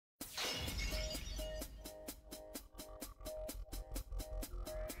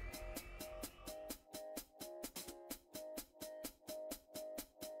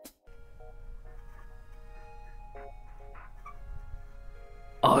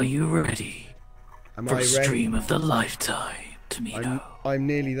Are you ready Am for I a ready? stream of the lifetime, Tamino? I'm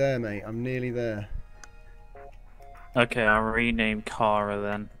nearly there, mate. I'm nearly there. Okay, I'll rename Kara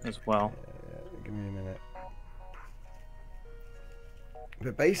then as well. Give me a minute.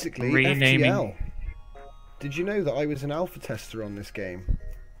 But basically, Renaming. FTL. Did you know that I was an alpha tester on this game?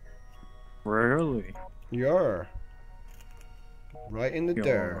 Really? Yeah. Right in the Yeah.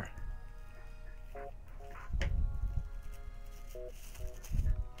 dirt.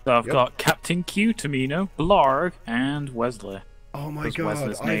 So I've Yep. got Captain Q, Tamino, Blarg, and Wesley. Oh my Because god,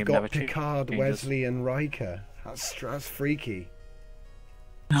 Wesley's I've name never got Picard, changes. Wesley, and Riker. That's freaky.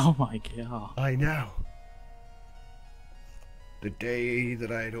 Oh my god. I know. The day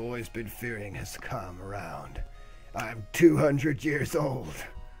that I had always been fearing has come around. I'm 200 years old.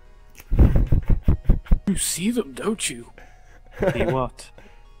 You see them, don't you? See what?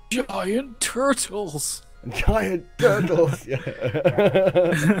 Giant turtles! Giant turtles. Yeah.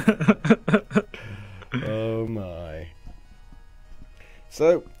 Oh my.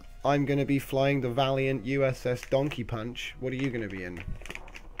 So, I'm going to be flying the valiant USS Donkey Punch. What are you going to be in?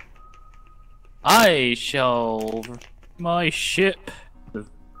 I shall my ship, the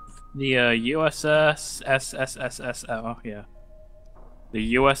USS SSSS. Oh yeah,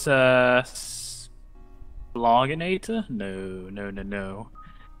 the USS Bloginator. No.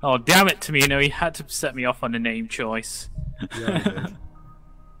 Oh damn it, Tamino! He had to set me off on a name choice. Yeah, I did.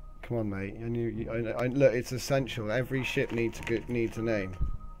 Come on, mate. I look, it's essential. Every ship needs a name.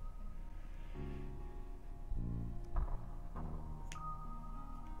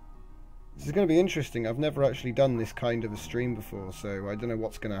 This is going to be interesting. I've never actually done this kind of a stream before, so I don't know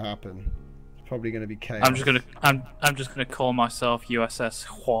what's going to happen. It's probably going to be chaos. I'm just gonna call myself USS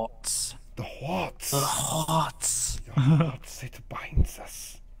What's. The what? The What's. The what? It binds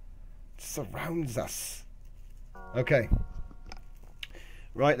us. It surrounds us. Okay.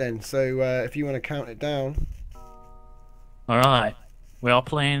 Right then. So if you want to count it down. All right, we are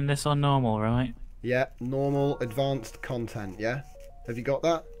playing this on normal, right? Yeah. Normal, advanced content. Yeah. Have you got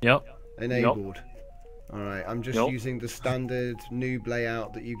that? Yep. Enabled. Alright, I'm just Yep. using the standard noob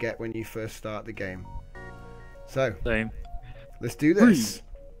layout that you get when you first start the game. So, Same. let's do this.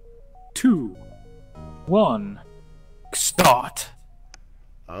 2, 1, start.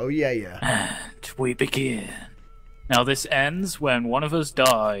 Oh yeah. And we begin. Now this ends when one of us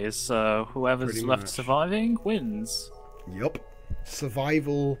dies, so whoever's Pretty left much. surviving wins. Yup.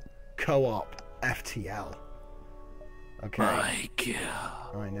 Survival co-op FTL. Okay. My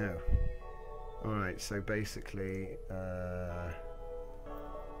god. I know. Alright, so basically,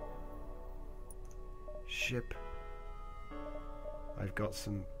 ship. I've got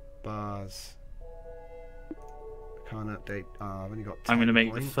some bars. I can't update. I've only got 10 I'm gonna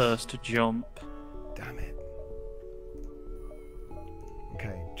make points. the first jump. Damn it.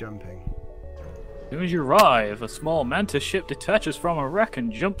 Okay, jumping. As soon as you arrive, a small mantis ship detaches from a wreck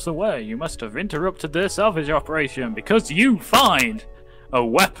and jumps away. You must have interrupted their salvage operation because you find a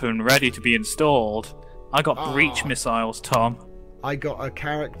weapon ready to be installed. I got breach missiles, Tom. I got a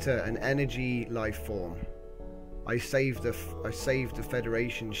character, an energy life form. I saved the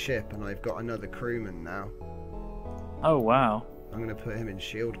Federation ship, and I've got another crewman now. Oh wow. I'm gonna put him in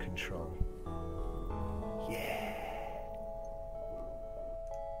shield control. Yeah.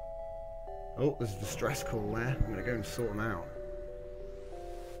 Oh, there's a distress call there. I'm gonna go and sort them out.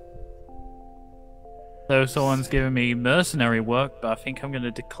 So someone's giving me mercenary work, but I think I'm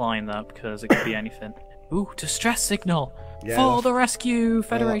gonna decline that because it could be anything. Ooh, distress signal! Yeah, For that's- the rescue,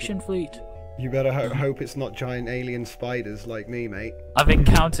 Federation fleet! You better hope it's not giant alien spiders like me, mate. I've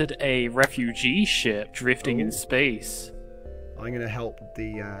encountered a refugee ship drifting Ooh. in space. I'm gonna help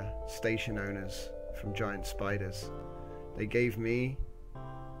the station owners from giant spiders. They gave me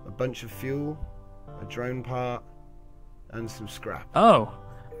a bunch of fuel, a drone part, and some scrap. Oh,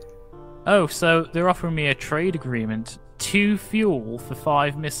 so they're offering me a trade agreement. 2 fuel for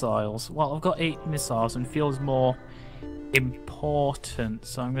 5 missiles. Well, I've got 8 missiles and fuel's more important,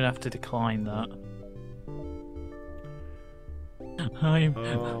 so I'm gonna have to decline that.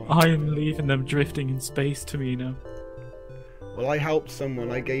 I'm leaving them drifting in space, Tamino. Well, I helped someone.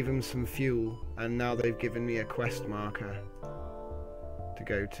 I gave them some fuel, and now they've given me a quest marker to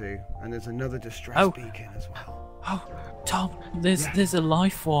go to. And there's another distress beacon as well. Oh, Tom, there's a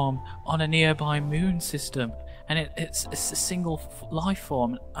life form on a nearby moon system, and it's a single life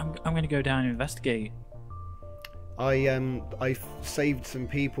form. I'm gonna go down and investigate. I saved some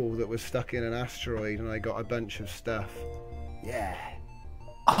people that were stuck in an asteroid, and I got a bunch of stuff. Yeah.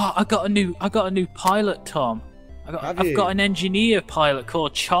 Oh, I got a new pilot, Tom. Have I've you? got an engineer pilot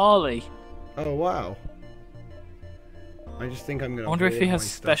called Charlie. Oh wow. I just think I'm gonna. I wonder if he hoard has my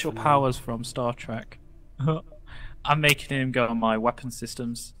stuff special for now. powers from Star Trek. I'm making him go on my weapon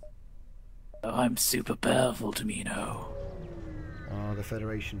systems. I'm super powerful, Tamino. Oh, the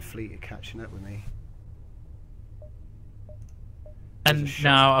Federation fleet are catching up with me. And shot.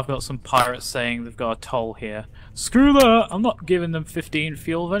 now I've got some pirates saying they've got a toll here. Screw that! I'm not giving them 15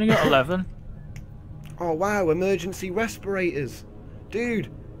 fuel, I've only got 11. Oh wow, emergency respirators.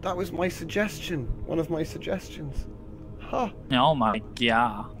 Dude, that was my suggestion. One of my suggestions. Huh. Oh my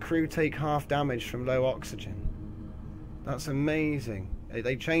god. Crew take half damage from low oxygen. That's amazing.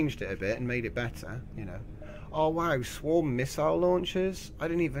 They changed it a bit and made it better, you know. Oh wow, swarm missile launchers? I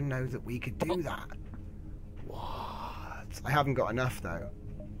didn't even know that we could do that. What? I haven't got enough though.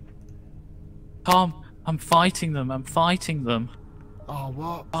 Tom, I'm fighting them, I'm fighting them. Oh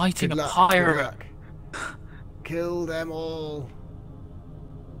what? Fighting Good a luck, pirate. good luck. Kill them all.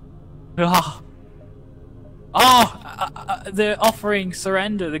 Ah. Oh, they're offering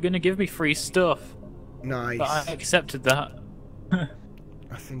surrender. They're going to give me free stuff. Nice. But I accepted that. I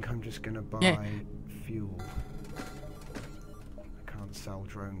think I'm just gonna buy fuel. I can't sell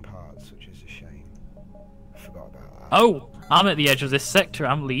drone parts, which is a shame. I forgot about that. Oh, I'm at the edge of this sector.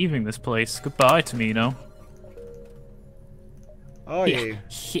 I'm leaving this place. Goodbye, Tamino. Are you?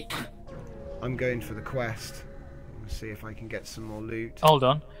 Yeah. I'm going for the quest. Let's see if I can get some more loot. Hold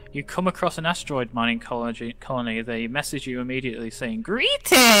on. You come across an asteroid mining colony. They message you immediately saying,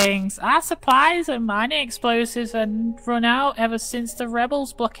 "Greetings! Our supplies and mining explosives have run out ever since the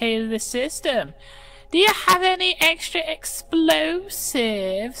rebels blockaded the system. Do you have any extra explosives?"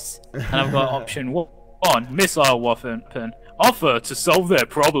 And I've got option 1, missile weapon. Offer to solve their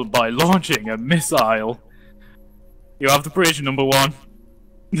problem by launching a missile. You have the bridge, number 1.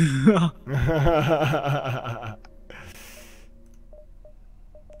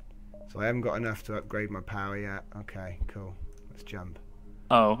 So I haven't got enough to upgrade my power yet. Okay, cool. Let's jump.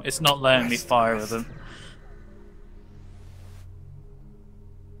 Oh, it's not letting me fire with them.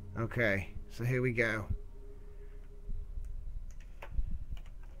 Okay, so here we go.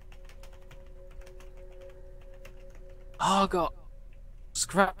 Oh, I got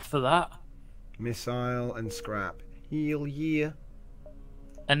scrap for that. Missile and scrap. Heal yeah.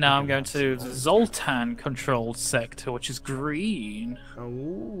 And now I'm going to the Zoltan-controlled sector, which is green.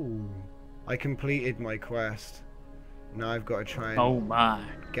 Oh, I completed my quest. Now I've got to try and Oh my.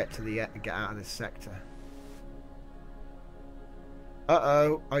 get out of this sector.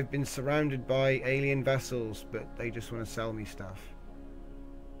 Uh-oh, I've been surrounded by alien vessels, but they just want to sell me stuff.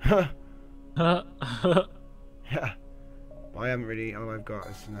 Huh. Yeah. I haven't really... All I've got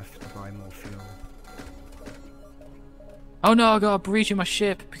is enough to buy more fuel. Oh no, I got a breach in my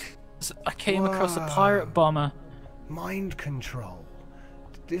ship because I came across a pirate bomber. Mind control.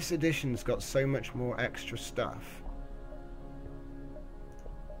 This edition's got so much more extra stuff.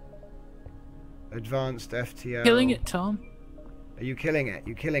 Advanced FTL. Killing it, Tom. Are you killing it?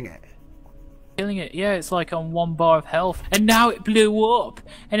 You killing it? Killing it, yeah, it's like on 1 bar of health. And now it blew up.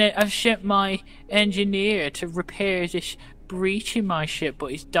 And I've sent my engineer to repair this breach in my ship,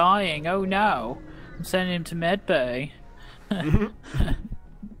 but he's dying. Oh no. I'm sending him to medbay.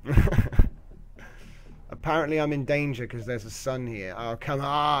 Apparently I'm in danger because there's a sun here. Oh, come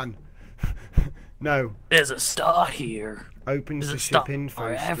on. No. There's a star here. Opens There's the a ship star info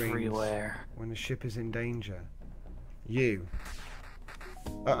screens everywhere. when the ship is in danger. You.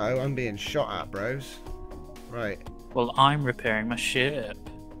 Uh-oh, I'm being shot at, bros. Right. Well, I'm repairing my ship.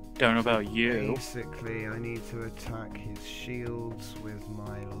 Don't know about you. Basically, I need to attack his shields with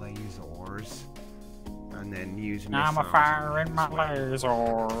my lasers. And then use missiles. I'm firing my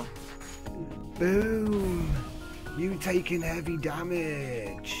laser. Boom! You taking heavy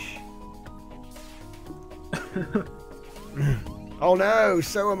damage. Oh no,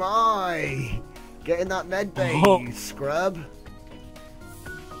 so am I! Get in that med bay, you scrub.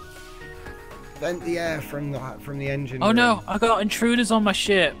 Vent the air from the engine Oh room. no, I got intruders on my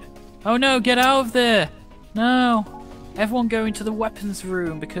ship. Oh no, get out of there. No. Everyone go into the weapons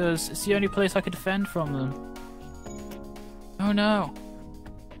room because it's the only place I could defend from them. Oh no.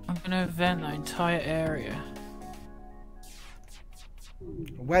 I'm gonna vent that entire area.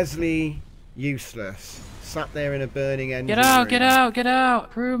 Wesley, useless. Sat there in a burning engine Get out, room. get out, get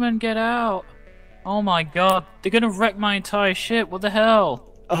out! Crewman, get out! Oh my god, they're gonna wreck my entire ship, what the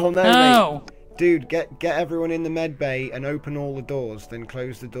hell? Oh no, No! mate. Dude, get everyone in the med bay and open all the doors, then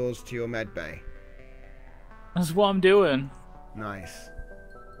close the doors to your med bay. That's what I'm doing. Nice.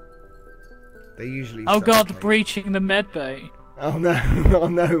 They usually Oh god, suffocate. breaching the medbay. Oh no, oh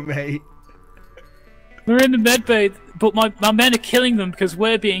no, mate. We're in the medbay, but my men are killing them because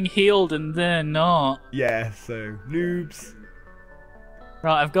we're being healed and they're not. Yeah, so noobs.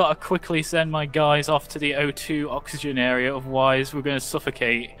 Right, I've got to quickly send my guys off to the O2 oxygen area, otherwise we're going to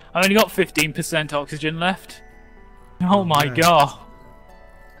suffocate. I've only got 15% oxygen left. Oh my god.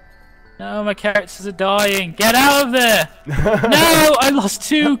 No, my characters are dying. Get out of there! No, I lost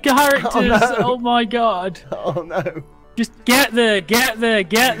 2 characters. Oh my god. Oh no. Just get there, get there,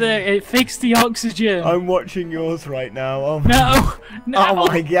 get there. It fixed the oxygen. I'm watching yours right now. Oh No, no. Oh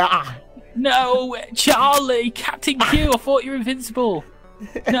my god. No, Charlie, Captain Q. I thought you were invincible.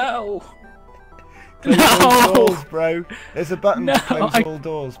 No. Close all doors, bro. There's a button No, to close all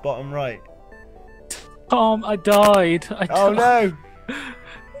doors, bottom right. Tom, I died. Oh no.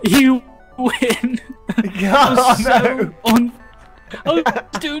 You win. Oh no. I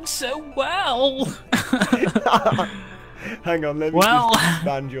was doing so well. Hang on, let me just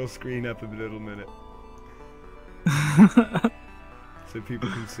expand your screen up a little minute. So people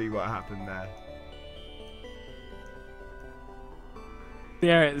can see what happened there.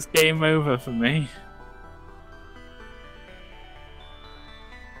 Yeah, it's game over for me.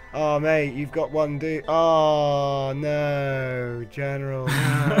 Oh mate, you've got one dude. Oh no, General,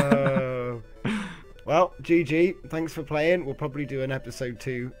 no. Well, GG. Thanks for playing. We'll probably do an episode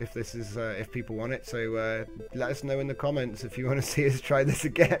 2 if this is if people want it. So let us know in the comments if you want to see us try this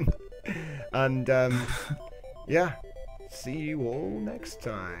again. And yeah, see you all next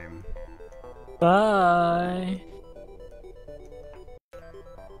time. Bye.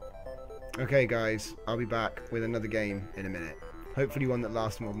 Okay, guys, I'll be back with another game in a minute. Hopefully, one that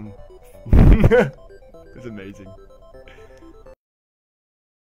lasts more than. It's amazing.